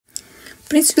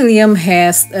Prince William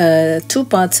has a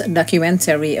two-part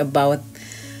documentary about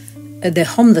the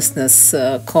homelessness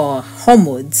called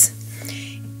Homewards.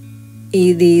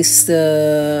 It is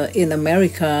in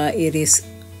America. It is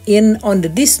on the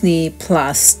Disney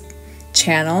Plus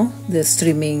channel, the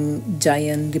streaming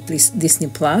giant Disney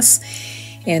Plus.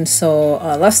 And so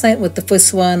last night was the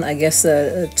first one. I guess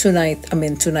tonight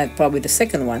probably the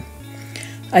second one.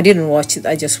 I didn't watch it.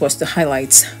 I just watched the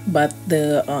highlights. But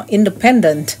the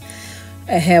Independent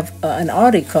have an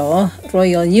article,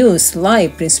 Royal News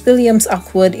Live, Prince William's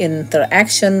awkward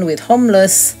interaction with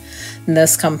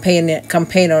homelessness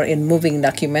campaigner in moving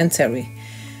documentary.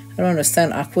 I don't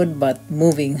understand awkward, but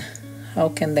moving. How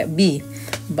can that be?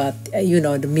 But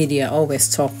the media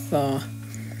always talk,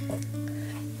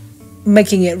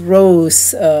 making it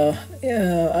rose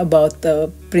about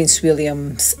Prince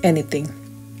William's anything.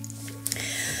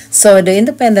 So the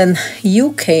Independent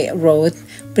UK wrote,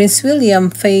 Prince William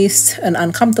faced an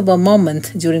uncomfortable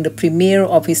moment during the premiere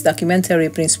of his documentary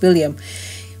Prince William,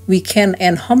 We Can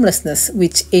End Homelessness,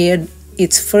 which aired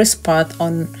its first part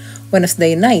on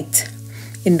Wednesday night.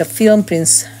 In the film,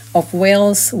 Prince of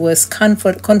Wales was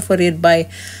comforted by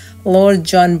Lord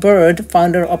John Bird,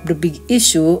 founder of The Big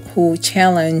Issue, who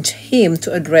challenged him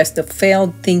to address the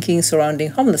failed thinking surrounding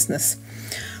homelessness.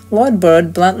 Lord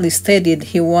Bird bluntly stated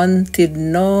he wanted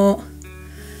no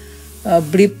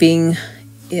bleeping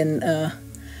in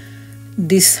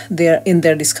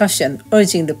their discussion,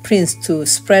 urging the prince to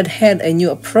spearhead a new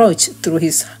approach through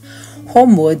his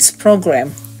Homewards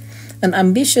program, an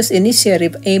ambitious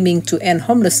initiative aiming to end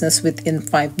homelessness within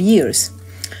 5 years.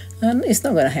 And it's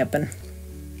not going to happen.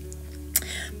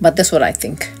 But that's what I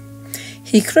think.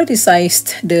 He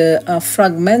criticized the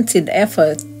fragmented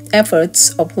efforts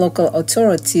of local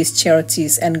authorities,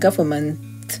 charities, and government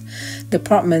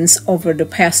departments over the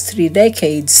past 3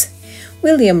 decades.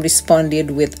 William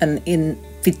responded with an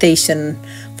invitation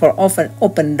for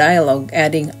open dialogue,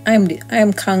 adding,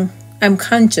 I'm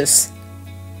conscious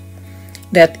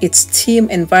that it's team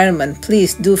environment.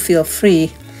 Please do feel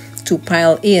free to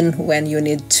pile in when you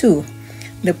need to.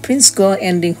 The Prince's goal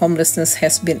ending homelessness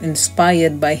has been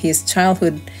inspired by his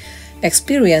childhood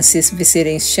experiences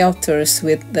visiting shelters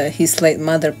with his late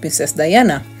mother, Princess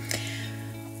Diana.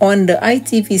 On the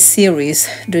ITV series,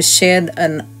 they shared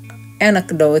an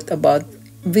anecdote about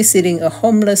visiting a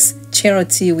homeless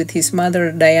charity with his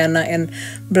mother Diana and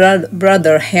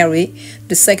brother Harry.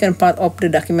 The second part of the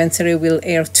documentary will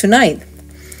air tonight.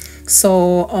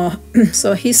 So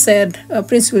he said,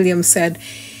 Prince William said,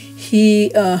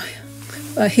 his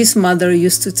mother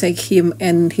used to take him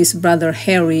and his brother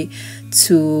Harry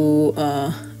to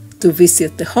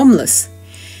visit the homeless.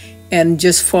 And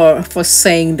just for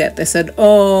saying that, they said,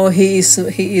 oh, he is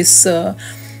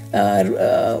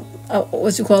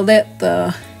what you call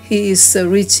that? He is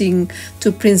reaching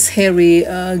to Prince Harry,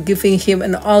 giving him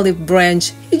an olive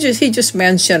branch. He just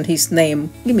mentioned his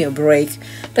name. Give me a break.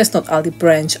 That's not olive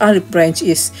branch. Olive branch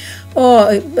is,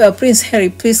 Prince Harry,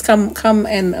 please come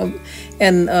and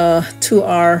to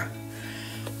our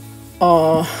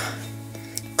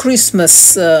Christmas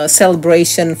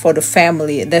celebration for the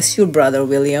family. That's your brother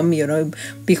William,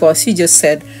 because he just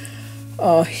said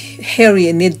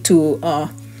Harry need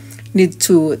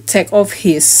to take off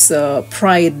his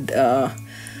pride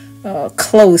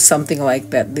clothes, something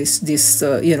like that. This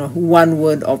one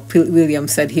word of William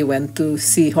said he went to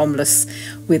see homeless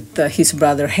with his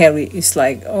brother Harry. It's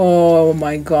like, oh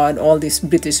my God, all this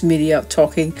British media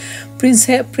talking. Prince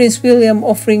William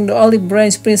offering the olive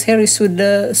branch. Prince Harry should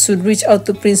reach out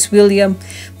to Prince William.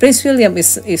 Prince William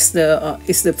is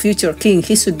the future king.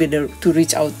 He should be there to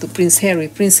reach out to Prince Harry.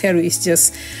 Prince Harry is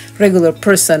just regular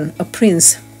person, a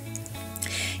prince,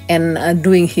 and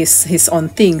doing his own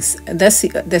things.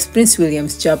 That's Prince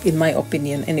William's job, in my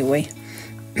opinion, anyway.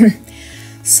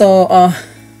 So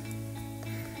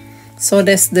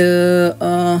that's the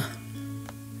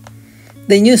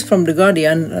news from The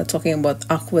Guardian, talking about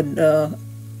awkward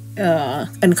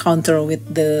encounter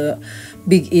with the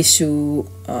Big Issue,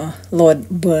 Lord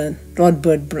Bird.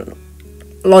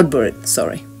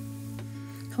 Sorry.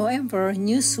 However,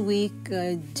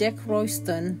 Newsweek Jack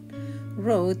Royston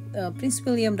wrote, Prince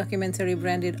William documentary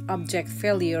branded Abject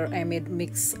Failure amid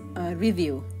mixed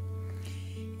review.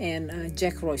 And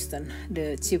Jack Royston,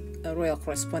 the chief royal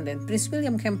correspondent, Prince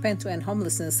William campaign to end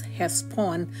homelessness has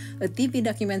spawned a TV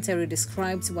documentary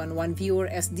described by one viewer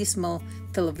as dismal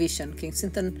television.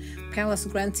 Kensington Palace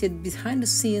granted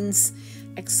behind-the-scenes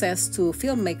access to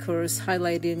filmmakers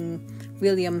highlighting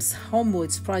William's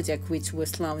Homewards project, which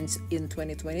was launched in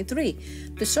 2023.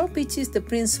 The show pitches the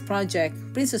Princess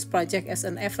Project as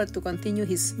an effort to continue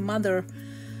his mother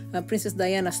Princess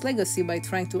Diana's legacy by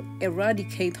trying to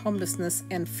eradicate homelessness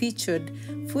and featured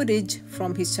footage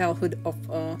from his childhood of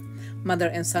a mother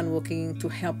and son working to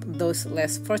help those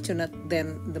less fortunate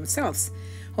than themselves.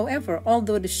 However,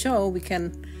 although the show We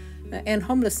Can End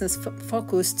Homelessness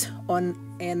focused on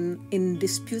an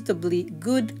indisputably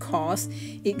good cause,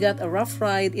 it got a rough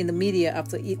ride in the media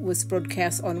after it was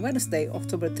broadcast on Wednesday,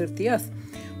 October 30th,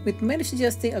 with many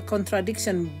suggesting a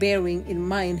contradiction bearing in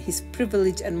mind his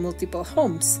privilege and multiple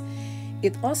homes.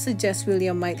 It also suggests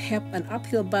William might have an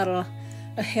uphill battle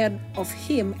ahead of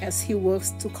him as he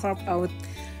works to carve out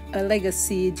a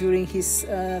legacy during his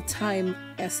time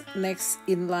as next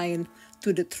in line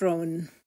to the throne.